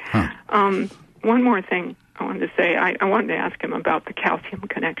already. Huh. One more thing I wanted to say. I wanted to ask him about the calcium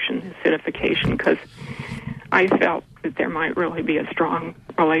connection acidification, because I felt that there might really be a strong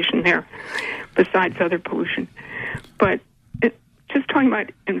relation there besides other pollution. But just talking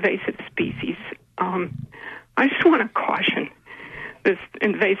about invasive species, I just want to caution this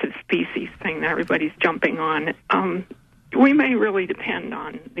invasive species thing that everybody's jumping on. We may really depend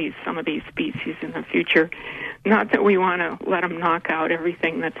on some of these species in the future. Not that we want to let them knock out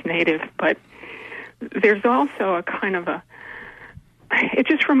everything that's native, but there's also a kind of it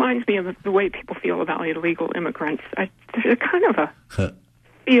just reminds me of the way people feel about illegal immigrants. There's a kind of a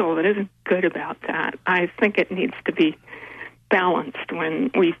feel that isn't good about that. I think it needs to be balanced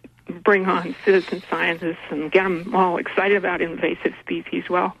when we bring on citizen scientists and get them all excited about invasive species.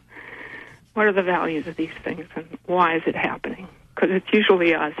 Well, what are the values of these things, and why is it happening? Because it's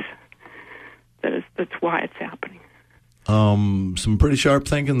usually us that's why it's happening. Some pretty sharp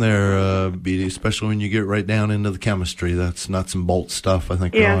thinking there, Beatty, especially when you get right down into the chemistry. That's nuts and bolts stuff. I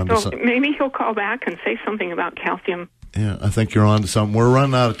think you're on to something. Maybe he'll call back and say something about calcium. Yeah, I think you're on to something. We're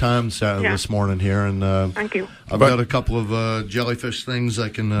running out of time this morning here, and thank you. I've got a couple of jellyfish things I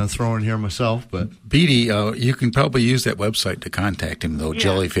can throw in here myself. But Beatty, you can probably use that website to contact him, though,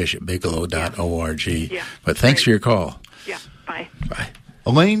 jellyfish@bigelow.org. Yeah. But thanks for your call. Yeah, bye. Bye.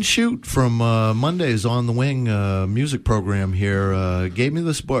 Elaine Shute from Monday's On the Wing music program here gave me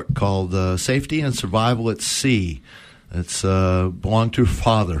this book called Safety and Survival at Sea. It's belonged to her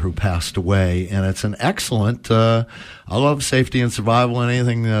father who passed away, and it's an excellent, I love safety and survival and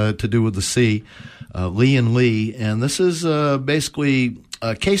anything to do with the sea, Lee and Lee. And this is basically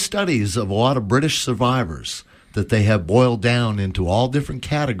case studies of a lot of British survivors that they have boiled down into all different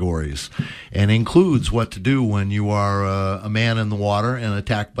categories, and includes what to do when you are a man in the water and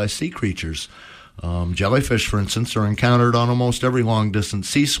attacked by sea creatures. Jellyfish, for instance, are encountered on almost every long-distance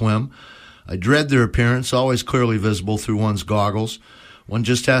sea swim. I dread their appearance, always clearly visible through one's goggles. One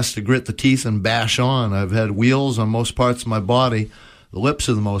just has to grit the teeth and bash on. I've had wheals on most parts of my body. The lips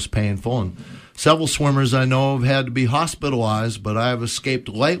are the most painful, and several swimmers I know have had to be hospitalized, but I have escaped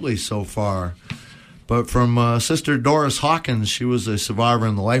lightly so far. But from Sister Doris Hawkins, she was a survivor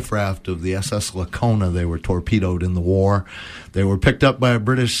in the life raft of the SS Lacona. They were torpedoed in the war. They were picked up by a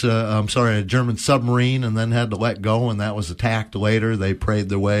German submarine, and then had to let go, and that was attacked later. They prayed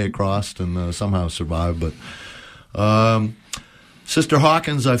their way across and somehow survived. But Sister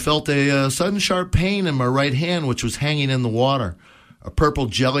Hawkins, I felt a sudden sharp pain in my right hand, which was hanging in the water. A purple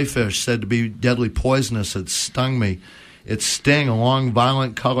jellyfish, said to be deadly poisonous, had stung me. Its sting, a long,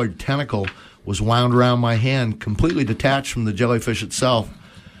 violent-colored tentacle, was wound around my hand, completely detached from the jellyfish itself.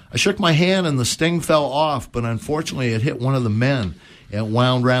 I shook my hand and the sting fell off, but unfortunately it hit one of the men. It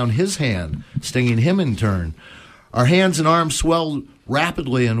wound round his hand, stinging him in turn. Our hands and arms swelled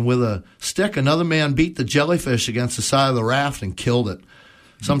rapidly, and with a stick another man beat the jellyfish against the side of the raft and killed it.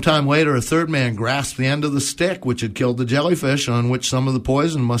 Sometime later, a third man grasped the end of the stick, which had killed the jellyfish, on which some of the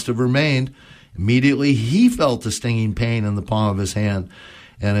poison must have remained. Immediately he felt the stinging pain in the palm of his hand,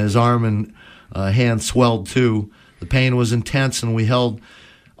 and his arm and hand swelled too. The pain was intense, and we held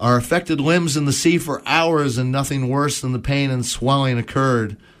our affected limbs in the sea for hours, and nothing worse than the pain and swelling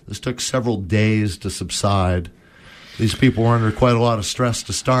occurred. This took several days to subside. These people were under quite a lot of stress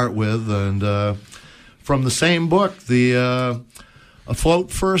to start with. And from the same book, the Afloat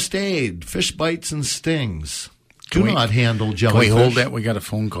First Aid, Fish Bites and Stings. Do not handle jellyfish. Can we hold that? We got a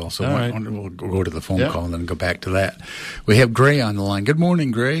phone call, so we'll go to the phone call and then go back to that. We have Gray on the line. Good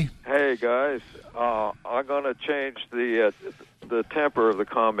morning, Gray. Hey, guys. I'm going to change the temper of the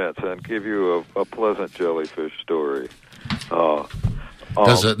comments and give you a pleasant jellyfish story.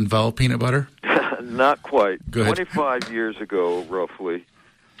 Does it involve peanut butter? Not quite. Go ahead. 25 years ago, roughly,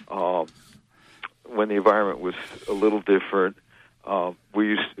 when the environment was a little different,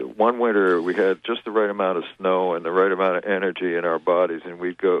 one winter we had just the right amount of snow and the right amount of energy in our bodies, and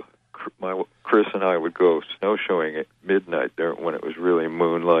Chris and I would go snowshoeing at midnight there when it was really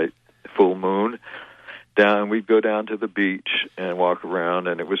moonlight, full moon. We'd go down to the beach and walk around,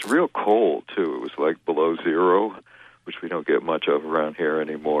 and it was real cold too. It was like below zero, which we don't get much of around here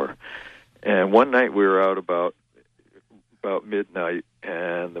anymore. And one night we were out about midnight,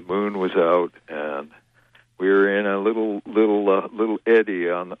 and the moon was out, and we were in a little eddy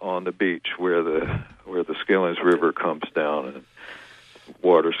on the beach where the Skillings River comes down and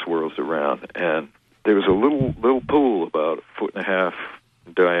water swirls around, and there was a little pool about 1.5 feet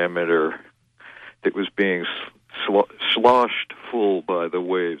in diameter that was being sloshed full by the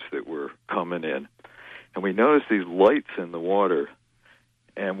waves that were coming in. And we noticed these lights in the water,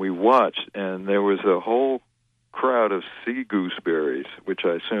 and we watched, and there was a whole crowd of sea gooseberries, which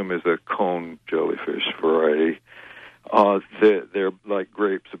I assume is a cone jellyfish variety. They're like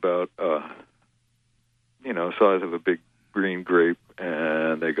grapes about, size of a big green grape,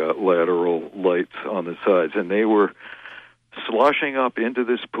 and they got lateral lights on the sides, and they were sloshing up into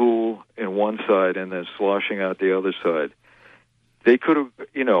this pool in one side and then sloshing out the other side. They could have,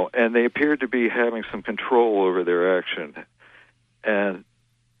 and they appeared to be having some control over their action. And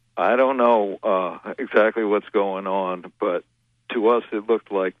I don't know exactly what's going on, but to us it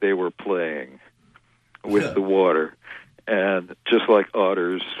looked like they were playing with the water. And just like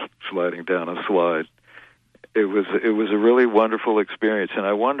otters sliding down a slide, it was a really wonderful experience. And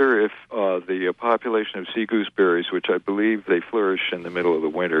I wonder if the population of sea gooseberries, which I believe they flourish in the middle of the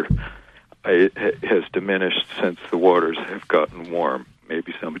winter, it has diminished since the waters have gotten warm.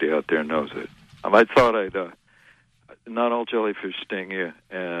 Maybe somebody out there knows it. I thought not all jellyfish sting you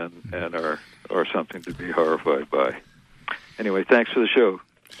and are something to be horrified by. Anyway, thanks for the show.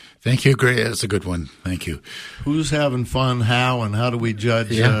 Thank you, Gray. That's a good one. Thank you. Who's having fun? How and how do we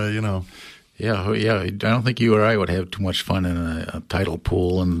judge? Yeah, I don't think you or I would have too much fun in a tidal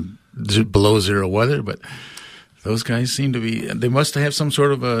pool and below zero weather, but those guys seem to be. They must have some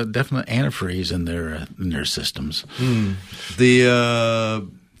sort of a definite antifreeze in their systems. The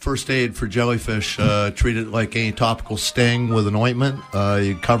first aid for jellyfish, treat it like any topical sting with an ointment.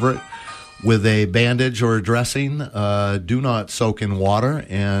 You cover it with a bandage or a dressing. Do not soak in water,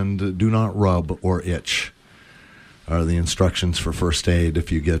 and do not rub or itch. Are the instructions for first aid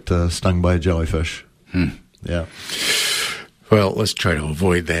if you get stung by a jellyfish. Yeah. Well, let's try to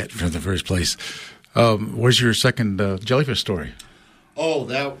avoid that from the first place. Where's your second jellyfish story? Oh,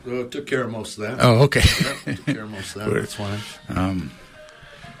 that took care of most of that. Oh, okay. Yeah, took care of most of that. That's fine.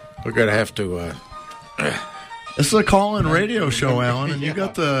 We're going to have to... This is a call-in radio show, Alan, and you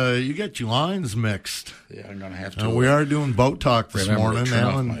got your lines mixed. Yeah, I'm going to have to. We are doing boat talk this morning. Turn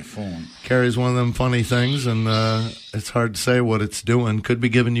Alan off my phone. Carries one of them funny things, and it's hard to say what it's doing. Could be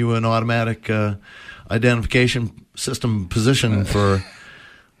giving you an automatic identification system position for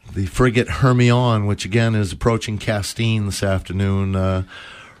the frigate Hermione, which again is approaching Castine this afternoon.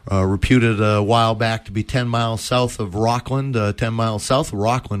 Reputed a while back to be 10 miles south of Rockland. 10 miles south of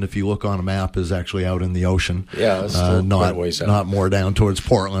Rockland, if you look on a map, is actually out in the ocean. Yeah, that's still quite a ways out. Not more down towards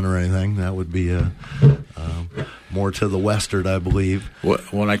Portland or anything. That would be more to the westward, I believe.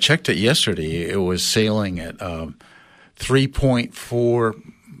 When I checked it yesterday, it was sailing at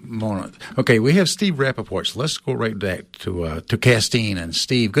 3.4. Okay, we have Steve Rappaport, so let's go right back to Castine. And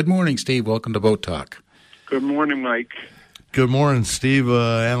Steve, good morning, Steve. Welcome to Boat Talk. Good morning, Mike. Good morning, Steve.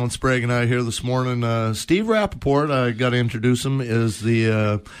 Alan Sprague and I here this morning. Steve Rappaport, I got to introduce him, is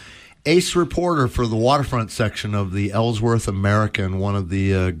the ace reporter for the waterfront section of the Ellsworth American, one of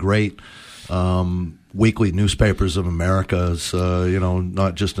the great weekly newspapers of America's,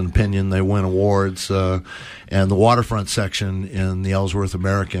 not just an opinion, they win awards. And the waterfront section in the Ellsworth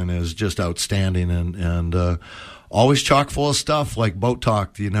American is just outstanding and always chock full of stuff like Boat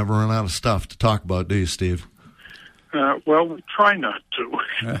Talk. You never run out of stuff to talk about, do you, Steve? Well, we try not to.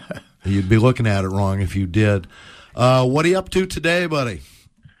 You'd be looking at it wrong if you did. What are you up to today, buddy?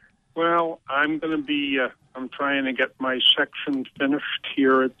 Well, I'm going to be, I'm trying to get my section finished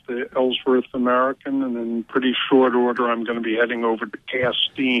here at the Ellsworth American, and in pretty short order, I'm going to be heading over to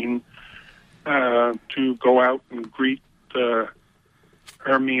Castine to go out and greet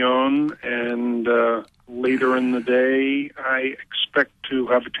Hermione, and later in the day, I expect to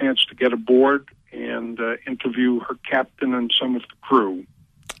have a chance to get aboard and interview her captain and some of the crew.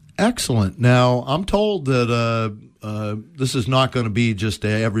 Excellent. Now, I'm told that this is not going to be just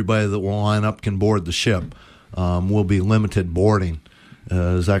everybody that will line up can board the ship. Will be limited boarding.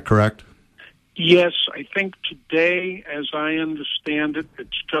 Is that correct? Yes, I think today, as I understand it,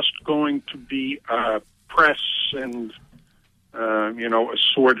 it's just going to be press and,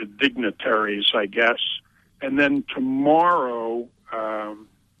 assorted dignitaries, I guess. And then tomorrow,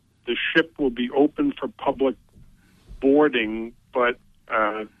 the ship will be open for public boarding, but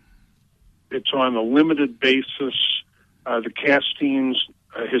it's on a limited basis. The Castine's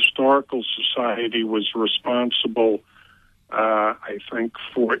Historical Society was responsible, I think,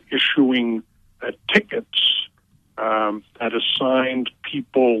 for issuing tickets that assigned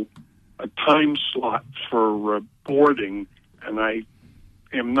people a time slot for boarding, and I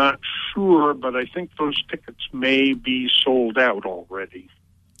am not sure, but I think those tickets may be sold out already.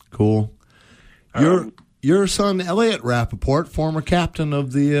 Cool. Your son, Elliot Rappaport, former captain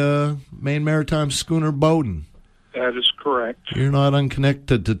of the Maine Maritime schooner Bowdoin. That is correct. You're not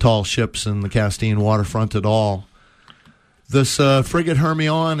unconnected to tall ships in the Castine waterfront at all. This frigate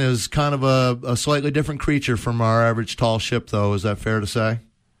Hermione is kind of a slightly different creature from our average tall ship, though. Is that fair to say?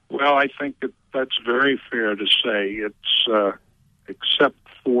 Well, I think that's very fair to say. It's except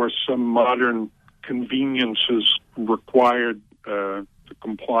for some modern conveniences required to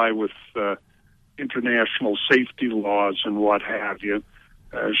comply with international safety laws and what have you.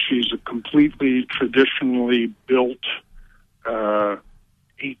 She's a completely traditionally built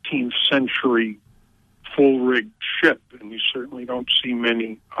 18th century full-rigged ship, and you certainly don't see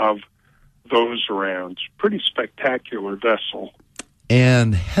many of those around. It's a pretty spectacular vessel.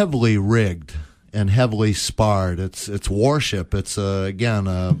 And heavily rigged and heavily sparred. It's warship. It's, again,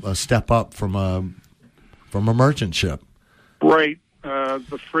 a step up from a merchant ship. Right.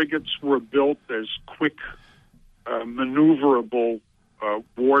 The frigates were built as quick, maneuverable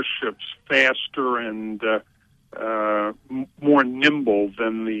warships, faster and more nimble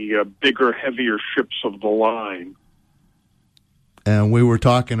than the bigger, heavier ships of the line. And we were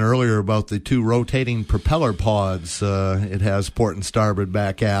talking earlier about the two rotating propeller pods. It has port and starboard,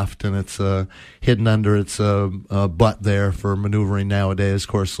 back aft, and it's hidden under its butt there for maneuvering nowadays. Of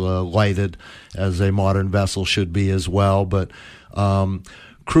course, lighted, as a modern vessel should be as well. But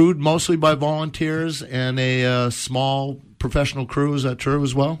crewed mostly by volunteers and a small professional crew. Is that true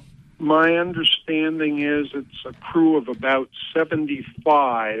as well? My understanding is it's a crew of about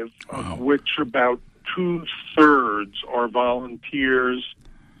 75, of which about 2/3 are volunteers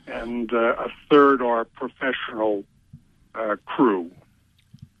and a third are professional crew.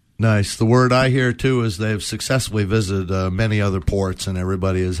 Nice. The word I hear, too, is they've successfully visited many other ports, and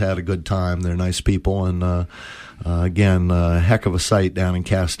everybody has had a good time. They're nice people, and again, a heck of a sight down in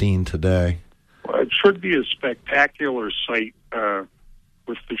Castine today. Well, it should be a spectacular sight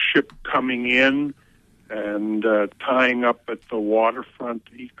with the ship coming in and tying up at the waterfront.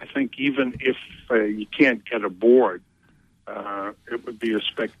 I think even if you can't get aboard, it would be a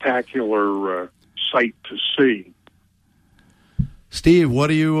spectacular sight to see. Steve,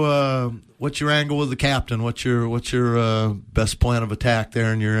 what's your angle with the captain? What's your best plan of attack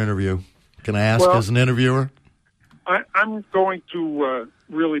there in your interview? Can I ask as an interviewer? I'm going to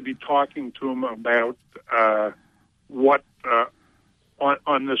really be talking to him about what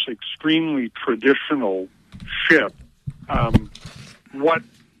on this extremely traditional ship, what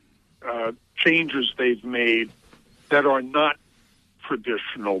changes they've made that are not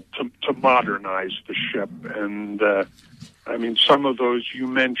traditional to modernize the ship. And I mean, some of those you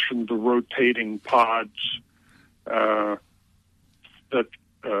mentioned, the rotating pods that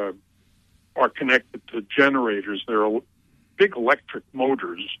are connected to generators. They're big electric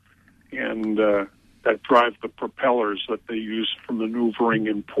motors, and that drive the propellers that they use for maneuvering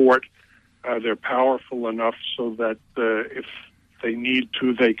in port. They're powerful enough so that if they need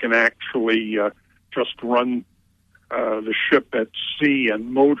to, they can actually just run the ship at sea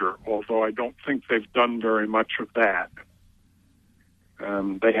and motor, although I don't think they've done very much of that.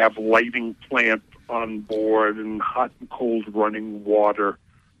 They have a lighting plant on board and hot and cold running water.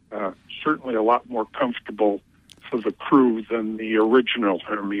 Certainly a lot more comfortable for the crew than the original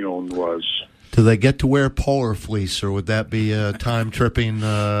Hermione was. Do they get to wear polar fleece, or would that be time tripping,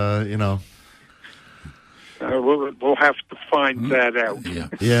 We'll have to find that out.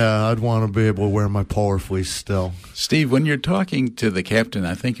 Yeah, I'd want to be able to wear my polar fleece still. Steve, when you're talking to the captain,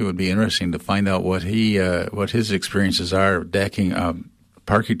 I think it would be interesting to find out what his experiences are decking,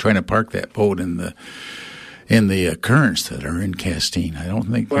 trying to park that boat in the currents that are in Castine. I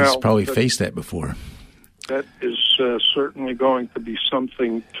don't think he's probably faced that before. That is certainly going to be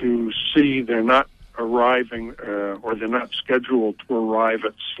something to see. They're not arriving, or they're not scheduled to arrive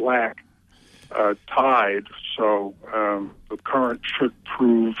at slack tide, so the current should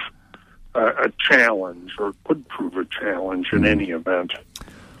prove a challenge, or could prove a challenge in any event.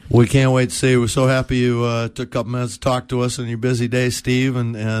 We can't wait to see. We're so happy you took a couple minutes to talk to us on your busy day, Steve.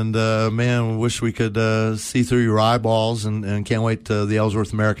 And man, we wish we could see through your eyeballs. And can't wait till the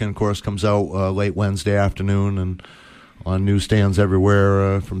Ellsworth American, of course, comes out late Wednesday afternoon and on newsstands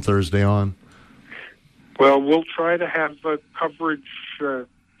everywhere from Thursday on. Well, we'll try to have coverage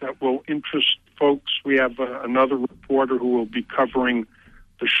that will interest folks. We have another reporter who will be covering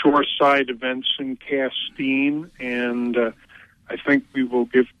the shoreside events in Castine, and I think we will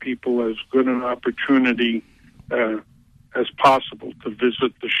give people as good an opportunity as possible to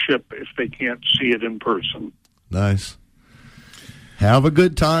visit the ship if they can't see it in person. Nice. Have a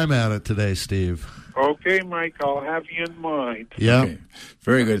good time at it today, Steve. Okay, Mike, I'll have you in mind. Yeah. Okay.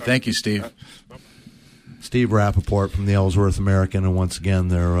 Very good. Thank you, Steve. Steve Rappaport from the Ellsworth American, and once again,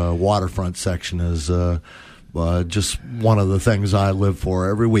 their waterfront section is just one of the things I live for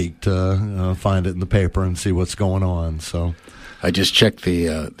every week to find it in the paper and see what's going on. So I just checked the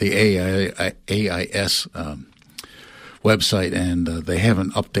AIS website, and they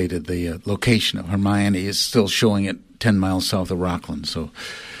haven't updated the location of Hermione. It's still showing it 10 miles south of Rockland. So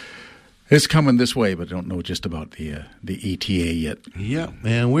it's coming this way, but I don't know just about the ETA yet. Yeah,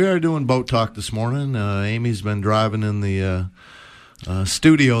 and we are doing boat talk this morning. Amy's been driving in the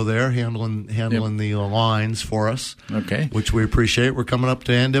studio there, handling the lines for us. Okay, which we appreciate. We're coming up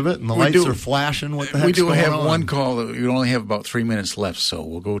to the end of it, and the lights are flashing. What the heck's going on? We do have one call. We only have about 3 minutes left, so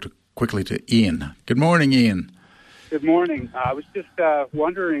we'll go quickly to Ian. Good morning, Ian. Good morning. I was just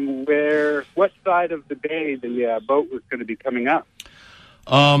wondering what side of the bay the boat was going to be coming up.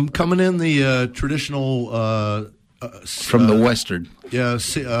 Coming in the traditional from the western. Yeah,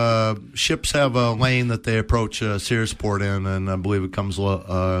 ships have a lane that they approach Searsport in, and I believe it comes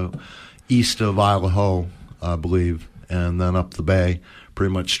east of Isle of Ho, I believe, and then up the bay,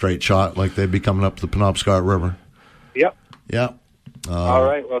 pretty much straight shot, like they'd be coming up the Penobscot River. Yep. Yeah. All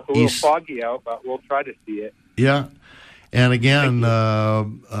right. Well, it's a little foggy out, but we'll try to see it. Yeah. And again,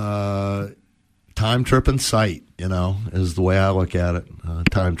 time tripping sight, is the way I look at it.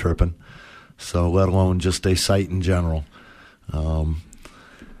 Time tripping. So let alone just a sight in general.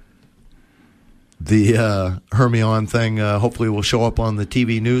 The Hermione thing hopefully will show up on the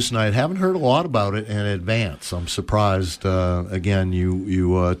TV news tonight. Haven't heard a lot about it in advance. I'm surprised. Again,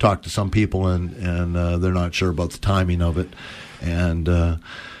 you talk to some people and they're not sure about the timing of it. And,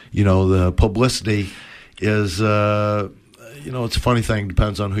 the publicity is, it's a funny thing.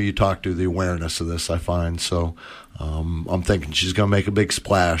 Depends on who you talk to, the awareness of this, I find. So I'm thinking she's going to make a big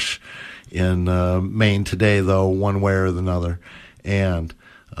splash in Maine today, though, one way or another. And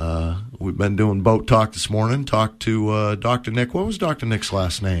we've been doing boat talk this morning. Talked to Dr. Nick. What was Dr. Nick's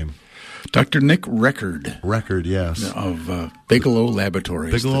last name? Dr. Nick Record. Record, yes. Of Bigelow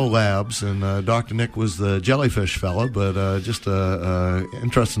Laboratories. Bigelow Labs. And Dr. Nick was the jellyfish fella, but just an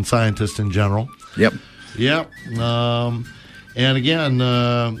interesting scientist in general. Yep. Yep. And again,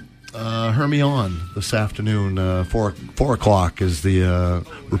 Hermione this afternoon, 4 o'clock is the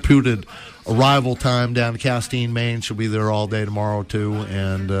reputed arrival time down to Castine, Maine. She'll be there all day tomorrow, too.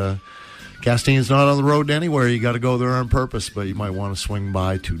 And Castine's not on the road anywhere. You got to go there on purpose, but you might want to swing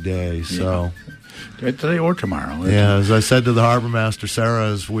by today. So today or tomorrow. Yeah, as I said to the harbor master, Sarah,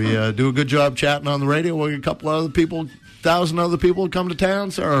 as we do a good job chatting on the radio, we'll get a couple other people, 1,000 other people come to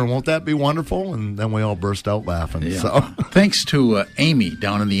town, Sarah. Won't that be wonderful? And then we all burst out laughing. Yeah. So thanks to Amy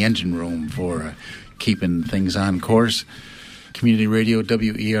down in the engine room for keeping things on course. Community Radio,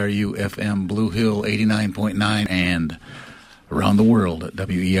 WERU-FM, Blue Hill 89.9, and around the world at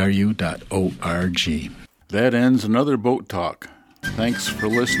weru.org. That ends another Boat Talk. Thanks for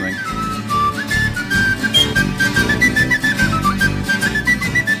listening.